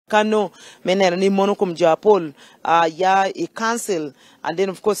kano menera ni mono kum japol ya I council and then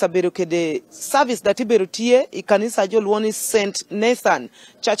of course aberu ke the service that iberu tie I kanisa jol woni St Nathan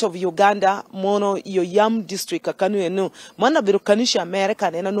Church of Uganda mono yo yam district kanu enu mana beru kanisha America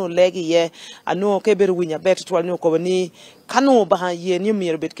nena no legi ye anu ke beru winya bet twal no ko ni kanu ba ye ni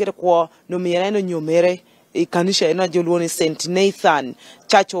mir bet kere ko no mere no nyomere I kanisha ena jol woni St Nathan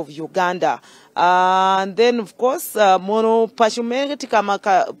Church of Uganda. And then of course mono pashumetika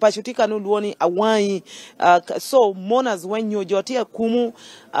maka pashutika no luoni awai so monas when you jotia kumu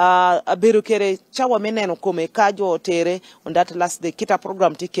aberukere chawa meneno kome kajo tere on that last day kita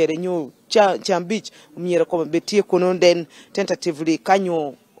program tikere nyu chambich umyere kome betie kuno then tentatively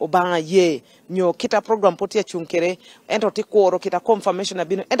kanyo obanga ye nyo kita program potia chunkere ento tikoro kita confirmation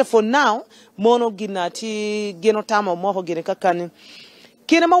abino and for now mono ginati genotama moho gine kakani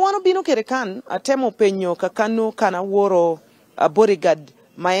kene mawano bino kere kan atemo penyo kakanu kana woro bodyguard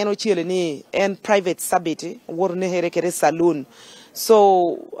maeno chile ni en private sabiti woro ne here kere saloon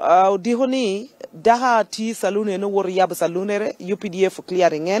so dihoni daha ti saloon eno woro yab saloon ere UPDF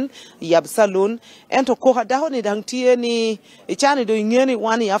clearing en yab saloon ento koha dahoni dang tie ni ichani do ingeni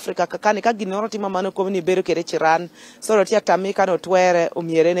wani Africa kakani ka ginoro ti mamano ko ni bero kere chiran so roti atamika no twere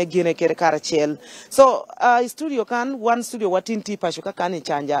umiere ne gine kere karachel so studio kan one studio watinti pasho kakani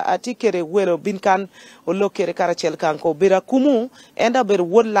chanja ati kere wero bin kan olo kere karachel kan ko bera kumu enda ber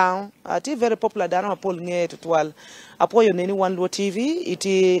wodla ati very popular dana pol nge tutwal apoyo neni One Luo TV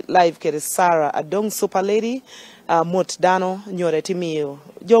iti live kere Sarah adong super lady mot dano nyore timio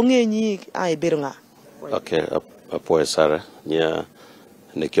jonge nyi ai berunga okay apoyo Sarah nya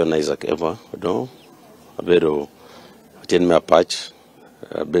nekiona Isaac Eva do abero ten me patch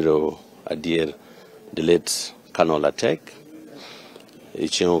abero adier the late kano latek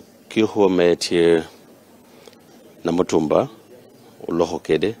ichio kiho metie na mutumba uloho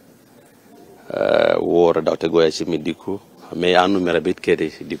kede war daughter goya chimi diku me anu merabit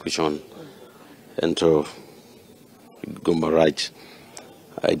kede dikushon ento gomaraj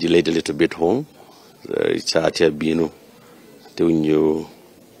I delayed a little bit home it's atia binu to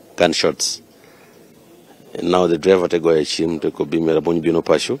gunshots and now the driver to goya chim to ko bi merabon binu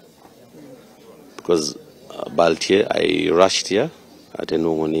pashu because baltie I rushed here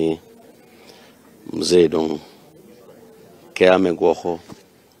atenu ni mzee don keame goho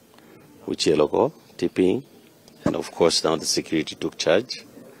ucheloko tipping and of course now the security took charge.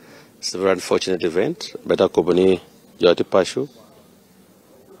 It's a very unfortunate event but akobani joti pashu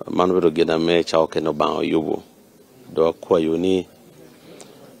manwero gena me chawke no ba yubo do kwa yuni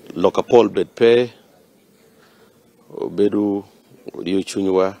lokapol bet pe obedu dio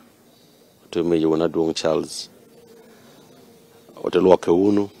chunywa to me yona dung Charles hotel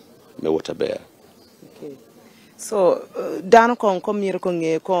unu me water okay so dano kon komir ko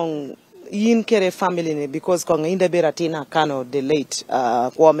nge kon yin kere family ne because kon inde beratina kano the late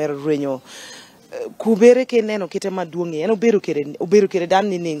kwa mer renyo kubere ke neno kite maduongi eno oberu kere dan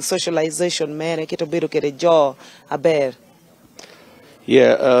ni socialization mere kite oberu kere jo aber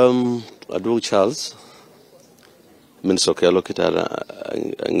yeah adu Charles minsokelo kita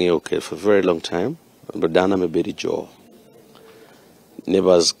okay for a very long time but dana me beri jo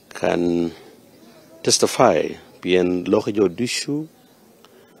neighbors can testify bien lojo dishu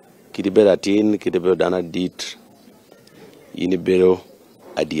kidiberatin kidibero dana dit inibero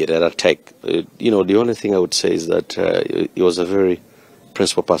adierera tech you know the only thing I would say is that he was a very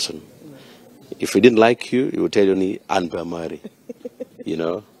principled person. If he didn't like you, he would tell you ni anbamari you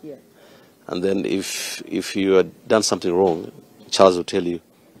know yeah. And then if you had done something wrong, Charles would tell you,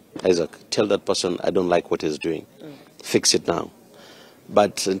 Isaac, tell that person I don't like what he's doing, fix it now.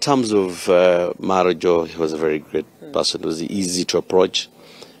 But in terms of marriage, he was a very great person. It was easy to approach.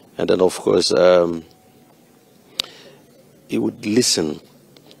 And then, of course, he would listen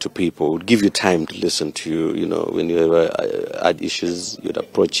to people, would give you time to listen to you. You know, when you had issues, you'd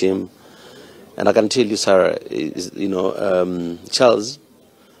approach him. And I can tell you, Sarah, you know, Charles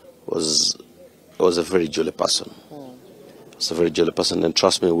was a very jolly person. He's a very jolly person, and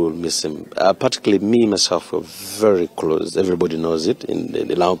trust me, we will miss him. Particularly me, myself, were very close. Everybody knows it in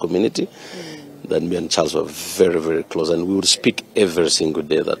the Lao community. That me and Charles were very, very close, and we would speak every single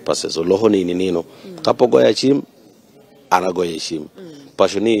day that passes. So lohoni ninino, kapo goya chim, ana goya chim.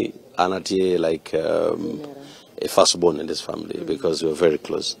 Pashoni anati like a firstborn in this family because we were very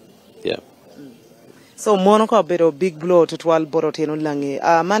close. Yeah. So monoko bero big blow to 12 boroteno langi.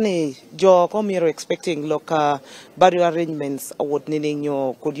 Mani jo komiro expecting loka barrier arrangements award needing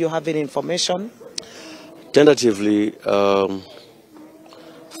your could you have any information? Tentatively,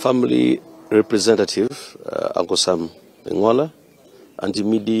 family representative Uncle Sam Engola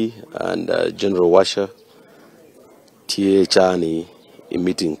Antimidi and General Washer tie chani in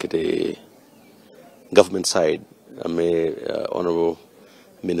meeting the government side. Honorable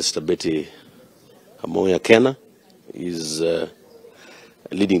Minister Betty Amoya Kena is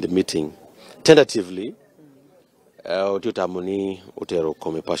leading the meeting. Tentatively, Otutamoni Otero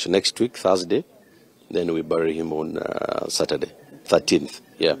come passion next week, Thursday. Then we bury him on Saturday, 13th.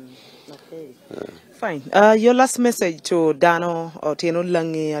 Yeah. Okay. Fine. Your last message to Dano or Tino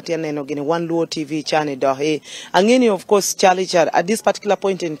Langi at Yaneno One Luo TV channel. Angini, of course, Charlie Chad. At this particular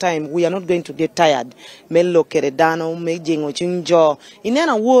point in time, we are not going to get tired. Mello kere Dano, Mejing or Chinjo. In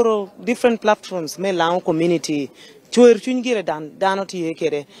a war, different platforms, Melang community. Chuer chungire Dano tie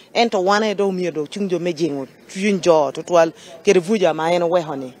kere. Ento wane do miedo chunjo Mejing Chinjo to 12 kere vuja maeno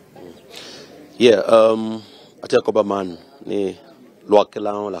wehoni. Yeah, I tell Kobaman, ni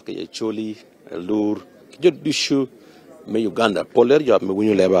Luakelang, like a choli. Lur kishu me Uganda poler job me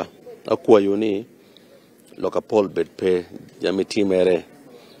winyu leba akwa yoni loka pol bed pe jami timere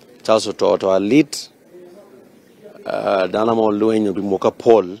chaso to a lead dana mo luenyo bi moka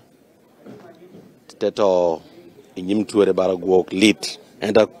pol teto inyim tuere baragwo lead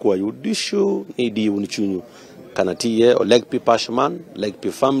and akwa yu dishu ni di unichunyu kanatiye o leg pi pashman leg pi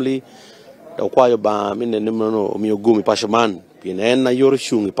family akwa yo ba mine nimno omiogumi pashman pinena yor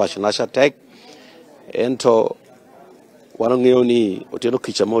shungi pashnasha tek ento wanongeo ni oteno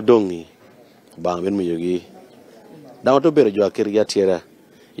kicha modongi ba men miyogi dawo to bere jo akir ya tiera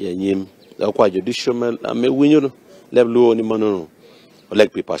ya nyim akwa jo dishomel ame winyo leblu ni manono leg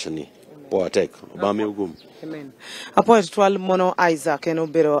pi passion po attack ba me ugum. Amen. Apo twal mono Isaac eno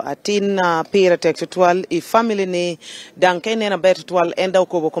bero atin pira tek twal I family ni danke na bet twal enda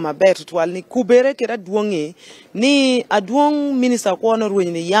ko koma bet twal ni kubere kera duongi ni aduong minister ko no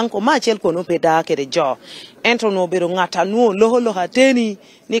ruini ni yanko machel ko no peda kere jo ento no bero ngata no loho hateni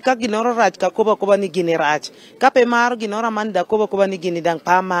ni ka ginoro raj ka koba ni gini raj kape maro ginora manda koba ni gini dang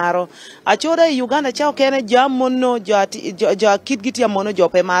pa maro achoda Uganda chao kene jam mono jo kit giti mono jo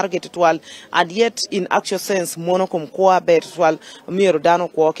pe maro get twal and yet in actual sense mono kumkoa bet twal miero dano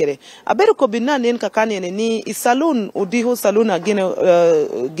ko kere aberu ko binna nen kakani ni salon udiho salon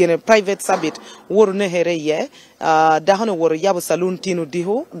gene private sabit woru ne here ye dahano woru yabu salon tinu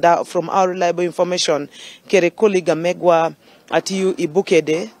diho da from our reliable information kere koliga megwa atiyu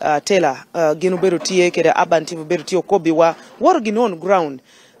ibukede tela ginu beru tie kere abantivu beru tio kobi wa woru ginu on ground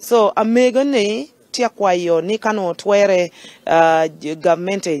so amegane tia kwa yo ni kano twere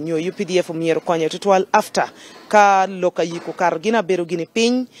government nyo UPDF miero konye tutwal after ka loka yiku kar gina beru gini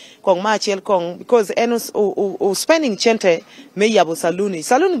ping kong machel kong because enos spending chente me yabo saluni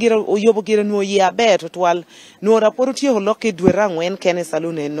gira yobo gira no ya be tutwal no raporo tio loke dwera ngwen kene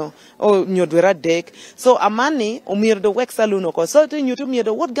salune no o nyo dwera dek so amani o mir do wek saluno ko so to nyutu mir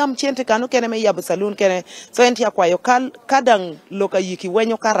do wot gam chente kanu kene me yabo salun kene so entia kwa yo kadang loka yiki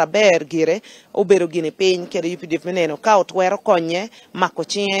wenyo karaber gire o beru gini ping kere UPDF meneno ka otwero konye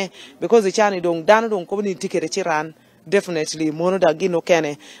makochie because the chani dong dano dong ko ni tikere chiran definitely mono da gino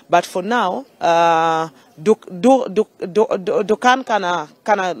kene but for now dukan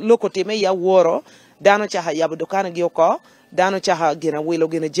kana lokote me ya woro dano chaha yabu dukan gioko dano chaha gena wilo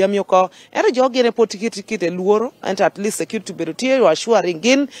gena jamioko ere jo gena potikiti kite luoro and at least security berutie wa assuring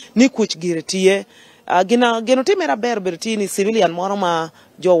gin ni kuch giretie gina timera berbetini civilian moroma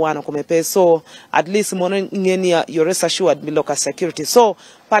jo wano kumepe so at least mono ngenia you're rest assured me local security so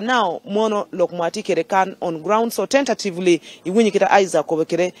but now mono lok mwati kere kan on ground so tentatively iwinyi kita Isaac ko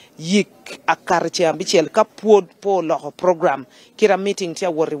kere yik akarche ambichel ka po lo program kira meeting tia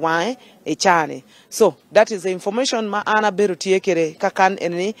woriwae e chane so that is the information ma ana beru tie kere kakan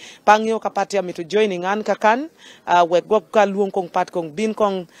eni pangyo kapatia mitu joining an kakan we gok ka luon kong pat kong bin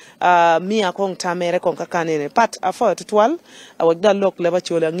kong mia kong tamere kong kakan ene pat afo tutwal we da lok leba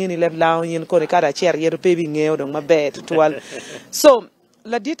chola ngini leb law yin ko ne kada cher yer pebi ngeo dong mabe tutwal so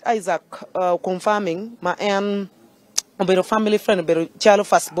Ladit Isaac confirming ma en obero family friend obero chalo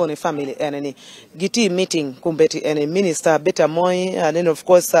firstborn family eneni giti meeting kumbeti ene minister Beta Moy and then of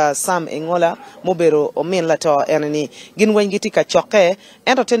course Sam Engola mobero omin lato eneni ginwen giti ka choke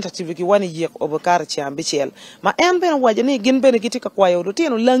ento tentative ki wani yek obokar chambichel ma en ben wajani gin ben giti ka kwayo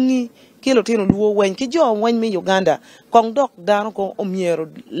rutino langi kilo tino luo wen ki jo wen mi Uganda kong dok dano ko omiero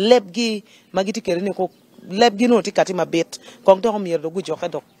lebgi magiti kerene ko lebgi no tikati mabet kong dok omiero gujo ka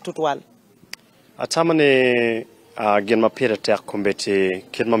dok tutwal atamane gen ma pere tek kombeti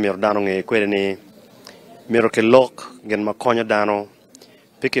kid ma miero dano nge kwere ni miero ke lok gen ma konyo dano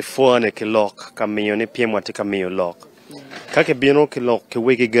pike fuane ke lok ka miyo ni piem wati ka miyo lok kake bino ke lok ke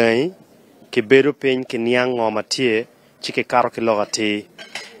wegi gai ke bedo pen ke niang ngoma tie chike karo ki loga ti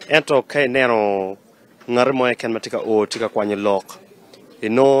ento kai neno ngare mo ken matika o tika kwanye lok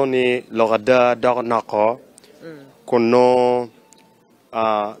ino ni loga da dog nako kono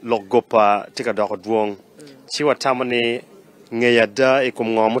lok gopa tika dog duong chiwa tamani ngeya da e kum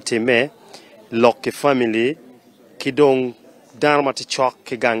ngomu time lok ki family kidong dan mati chok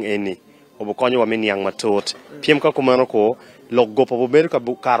ki gang eni obukonyo wa min yang matot piem ka kumano ko lok gopa bo ber ka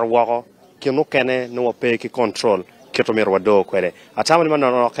bu kar wako kino kene no pe ki control keto mer wado kwere atama ni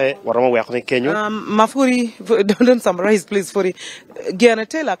manano ke warama wa yakni kenyu mafuri don't summarize please furi gena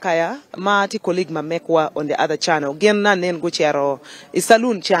tela kaya ma ti colleague ma mekwa on the other channel gena nen go chero I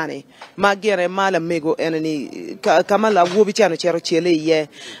saloon chane ma gere mala mego enani kama la wobi chano chero chele ye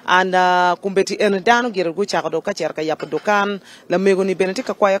and kumbeti en dano gere go chakado ka cher ka yap dokan la mego ni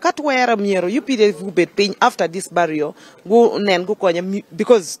benetika kwaya katwera miero upide bet pin after this barrio go nen go konya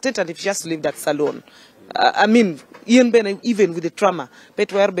because tentative just leave that salon I mean, even with the trauma,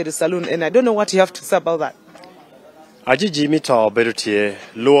 but we're the saloon, and I don't know what you have to say about that. Aji Jimmy to berutie,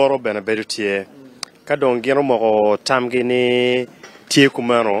 luoro bena berutie, kadong gino mo tamgini tie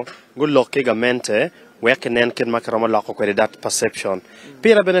kumano, good loki gamente, wekenen ken makarama lako kwede that perception.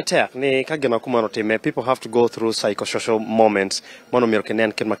 Pira benetek ni kagina kumano time, people have to go through psychosocial moments, mono miro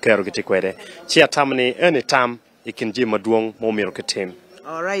kenen ken makero giti kwede. Chia tamani anytime, ikinji maduong mo miro ketim.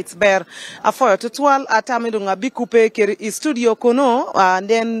 All right, Bear. Afoyo tutual atamidunga bikupe keri studio kono and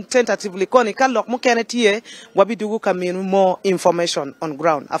then tentatively koni kalok mo kenetie wabidugu kaminu more information on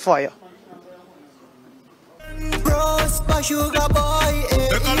ground. Afoyo. Sugar boy,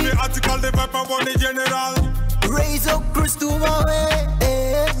 they call me article the pepper one general. Raise up Chris to my way,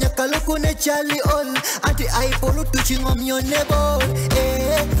 nyakaluku ne Charlie all. Anti I follow touching on your neighbor,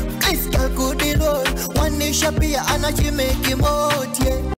 Chris calculated all. One day Shapia and I make him out, yeah.